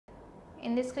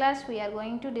In this class we are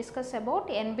going to discuss about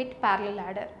n-bit parallel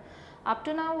adder. Up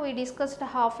to now we discussed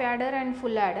half adder and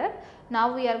full adder.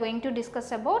 Now we are going to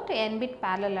discuss about n-bit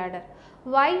parallel adder.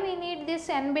 Why we need this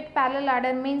n-bit parallel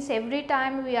adder means every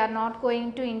time we are not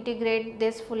going to integrate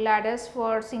this full adders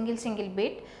for single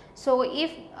bit. So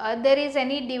if there is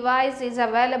any device is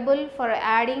available for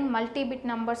adding multi-bit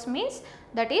numbers means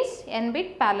that is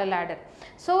n-bit parallel adder.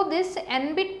 So this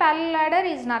n-bit parallel adder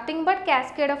is nothing but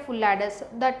cascade of full adders,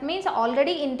 that means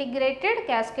already integrated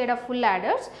cascade of full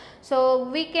adders. So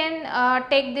we can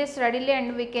take this readily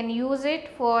and we can use it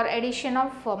for addition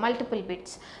of multiple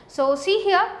bits. So see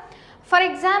here, for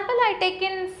example I take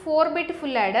in 4-bit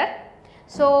full adder.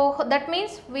 So that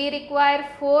means we require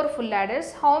 4 full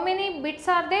adders. How many bits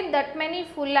are there? That many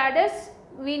full adders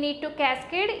we need to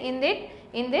cascade in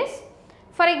this.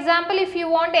 For example, if you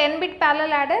want n-bit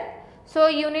parallel adder, so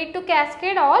you need to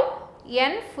cascade all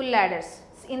n full adders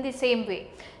in the same way.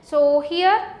 So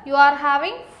here you are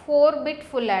having 4-bit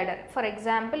full adder. For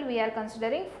example, we are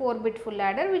considering 4-bit full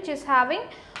adder which is having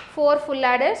 4 full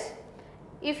adders.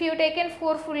 If you take in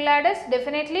 4 full adders,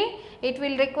 definitely it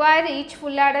will require, each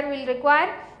full adder will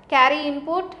require carry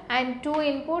input and 2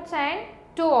 inputs and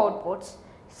 2 outputs.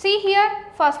 See here,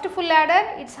 first full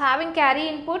adder it is having carry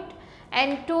input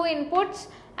and 2 inputs,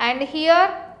 and here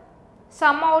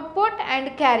some output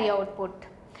and carry output.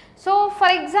 So for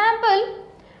example,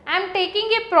 I am taking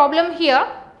a problem here.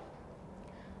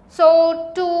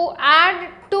 So to add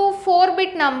two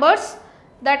 4-bit numbers,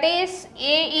 that is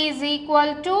A is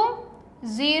equal to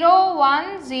 0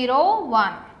 1 0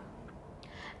 1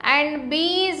 and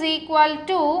B is equal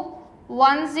to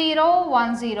 1 0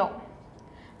 1 0.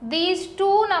 These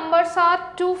two numbers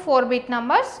are two 4-bit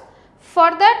numbers.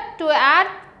 For that, to add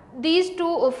these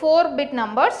two 4-bit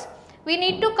numbers, we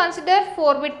need to consider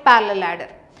 4-bit parallel adder.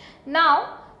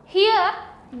 Now here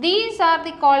these are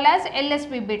the called as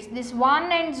LSB bits. This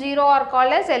 1 and 0 are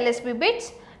called as LSB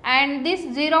bits and this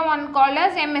 0 1 called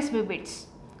as MSB bits.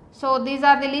 So these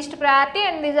are the least priority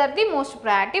and these are the most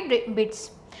priority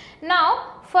bits.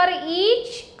 Now for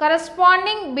each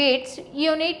corresponding bits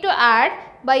you need to add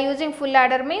by using full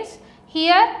adder, means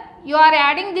here you are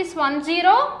adding this 1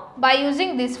 0 by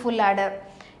using this full adder.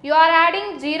 You are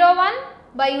adding 0 1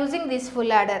 by using this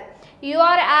full adder. You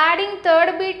are adding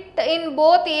third bit in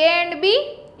both A and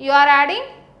B, you are adding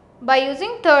by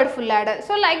using third full adder.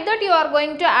 So like that you are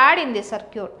going to add in the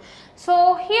circuit.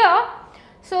 So here,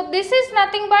 so this is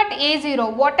nothing but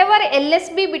A0, whatever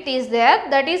LSB bit is there,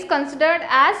 that is considered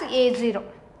as A0.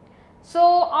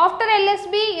 So after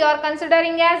LSB you are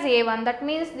considering as A1, that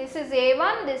means this is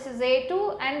A1, this is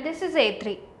A2 and this is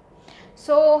A3.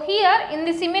 So here in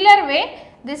the similar way,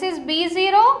 this is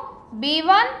B0,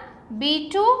 B1,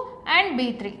 B2 and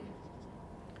B3.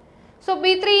 So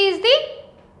B3 is the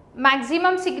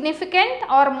maximum significant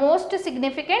or most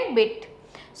significant bit.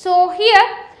 So here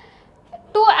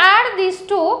to add these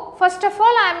two, first of all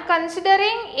I am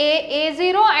considering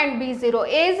A0 and B0.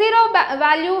 A0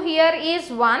 value here is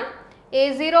 1,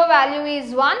 A0 value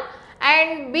is 1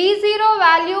 and B0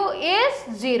 value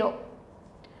is 0.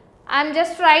 I am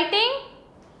just writing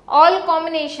all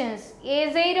combinations.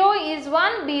 A0 is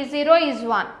 1, B0 is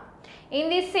 1. In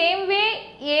the same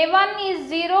way, A1 is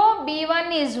 0,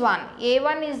 B1 is 1.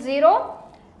 A1 is 0,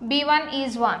 B1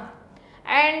 is 1.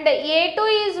 And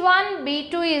A2 is 1,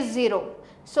 B2 is 0.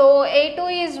 So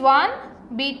A2 is 1,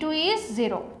 B2 is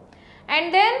 0.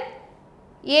 And then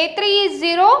A3 is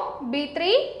 0,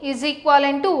 B3 is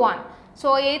equivalent to 1.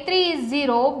 So A3 is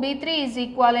 0, B3 is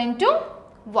equivalent to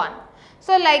 1.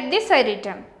 So like this I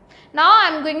written. Now I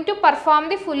am going to perform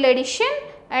the full addition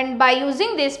and by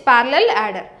using this parallel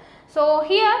adder. So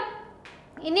here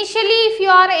initially if you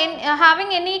are having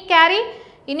any carry,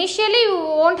 initially you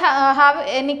won't have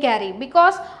any carry,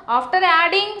 because after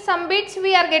adding some bits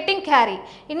we are getting carry.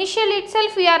 Initially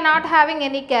itself we are not having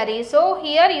any carry. So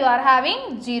here you are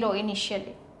having 0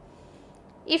 initially.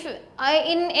 If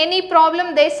in any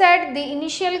problem they said the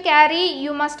initial carry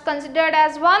you must consider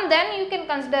as 1, then you can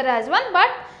consider as 1, but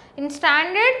in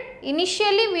standard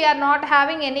initially we are not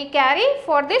having any carry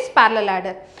for this parallel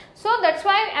adder. So that's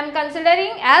why I am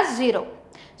considering as 0.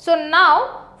 So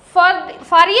now for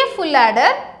a full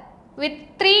adder with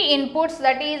 3 inputs,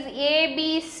 that is A,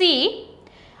 B, C,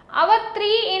 our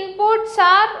 3 inputs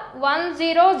are 1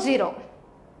 0 0.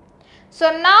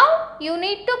 So now you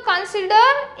need to consider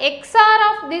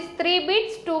XOR of these 3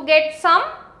 bits to get sum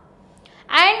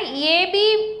and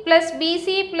AB plus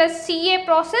BC plus CA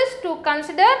process to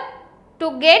consider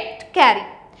to get carry.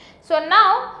 So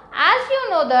now as you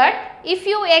know that if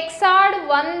you XORed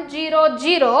 1 0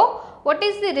 0, what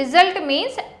is the result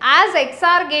means, as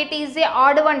XOR gate is a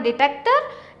odd one detector,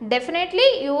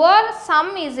 definitely your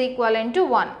sum is equivalent to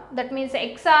 1. That means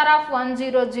XR of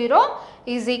 100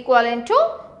 is equivalent to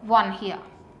 1 here.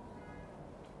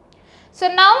 So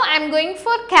now I am going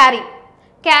for carry.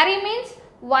 Carry means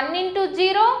 1 into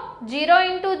 0, 0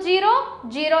 into 0,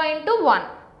 0 into 1.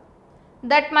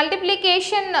 That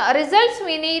multiplication results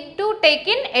we need to take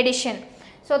in addition.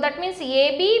 So that means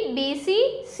AB,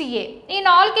 BC, CA. In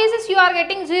all cases you are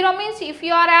getting 0 means if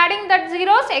you are adding that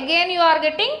zeros, again you are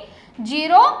getting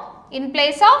 0 in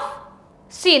place of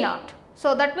C0.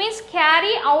 So that means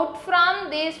carry out from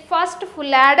this first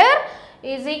full adder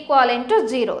is equivalent to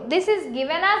 0. This is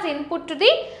given as input to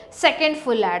the second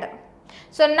full adder.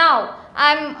 So now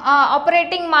I am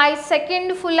operating my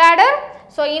second full adder.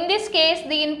 So in this case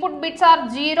the input bits are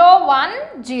 0,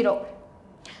 1, 0.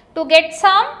 To get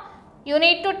sum, you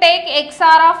need to take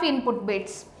XR of input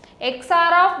bits.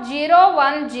 XR of 0,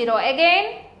 1, 0.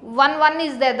 Again 1, 1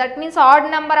 is there. That means odd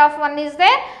number of 1 is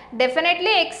there. Definitely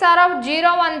XR of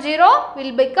 0, 1, 0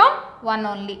 will become 1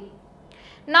 only.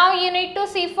 Now you need to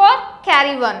see for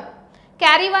carry 1.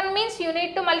 Carry 1 means you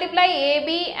need to multiply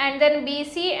AB and then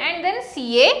BC and then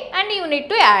CA and you need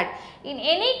to add. In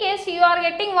any case you are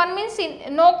getting 1 means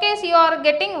in no case you are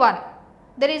getting 1.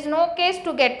 There is no case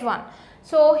to get 1.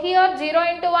 So here 0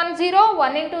 into 1 0,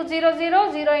 1 into 0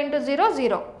 0, 0 into 0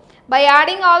 0. By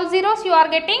adding all zeros you are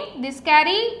getting this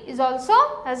carry is also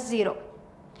as 0.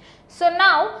 So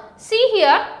now see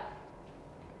here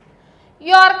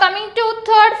you are coming to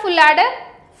third full adder.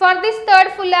 For this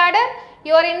third full adder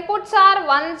your inputs are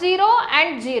 1 0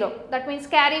 and 0. That means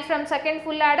carry from second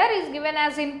full adder is given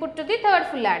as input to the third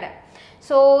full adder.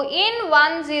 So in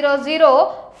 1 0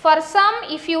 0 for sum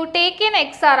if you take in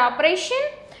XR operation,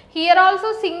 here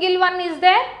also single 1 is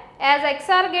there, as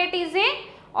XR gate is a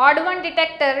odd one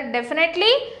detector.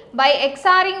 Definitely by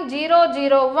XRing 0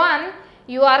 0 1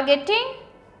 you are getting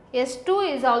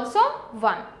S2 is also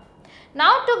 1.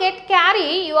 Now to get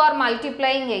carry you are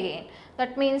multiplying again.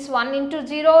 That means 1 into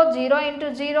 0, 0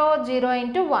 into 0, 0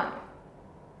 into 1.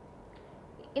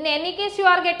 In any case you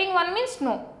are getting 1 means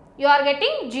no, you are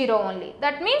getting 0 only.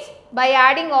 That means by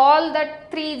adding all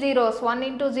that 3 zeros, 1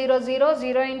 into 0, 0,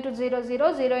 0 into 0,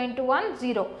 0, 0 into 1,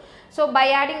 0. So by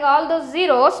adding all those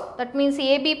zeros, that means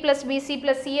AB plus BC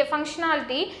plus CA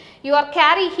functionality, your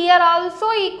carry here also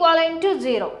equivalent to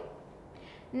 0.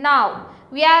 Now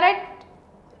we are at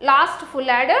last full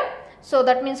adder. So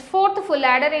that means fourth full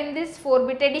adder in this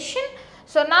 4-bit addition.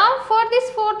 So now for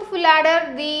this fourth full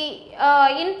adder the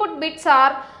input bits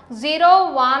are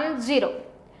 0, 1, 0.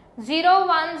 0,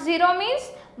 1, 0 means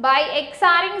by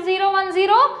XRing 0, 1,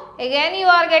 0 again you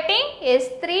are getting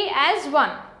S3 as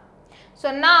 1.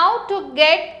 So now to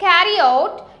get carry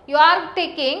out you are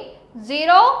taking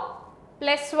 0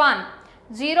 plus 1.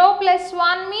 0 plus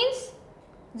 1 means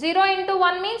 0 into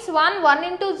 1 means 1, 1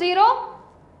 into 0.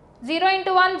 0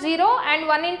 into 1 0 and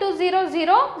 1 into 0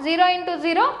 0, 0 into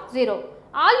 0 0.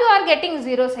 All you are getting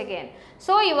zeros again.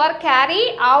 So your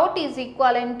carry out is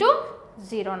equivalent to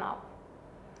 0 now.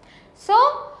 So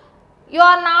you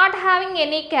are not having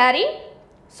any carry.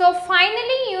 So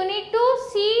finally you need to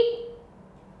see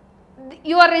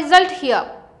your result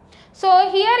here. So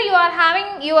here you are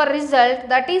having your result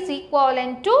that is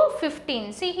equivalent to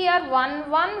 15. See here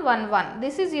 1 1 1 1.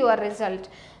 This is your result.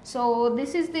 So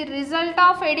this is the result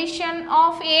of addition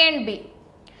of A and B.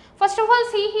 First of all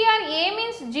see here A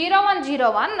means 0 1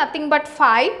 0 1 nothing but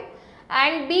 5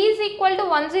 and B is equal to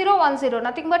 1 0 1 0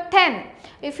 nothing but 10.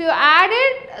 If you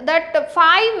added that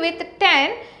 5 with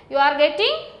 10 you are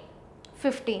getting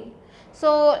 15.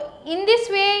 So in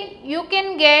this way you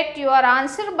can get your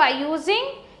answer by using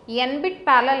n bit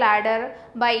parallel adder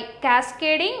by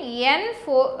cascading n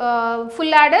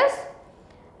full adders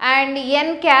and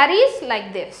n carries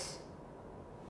like this.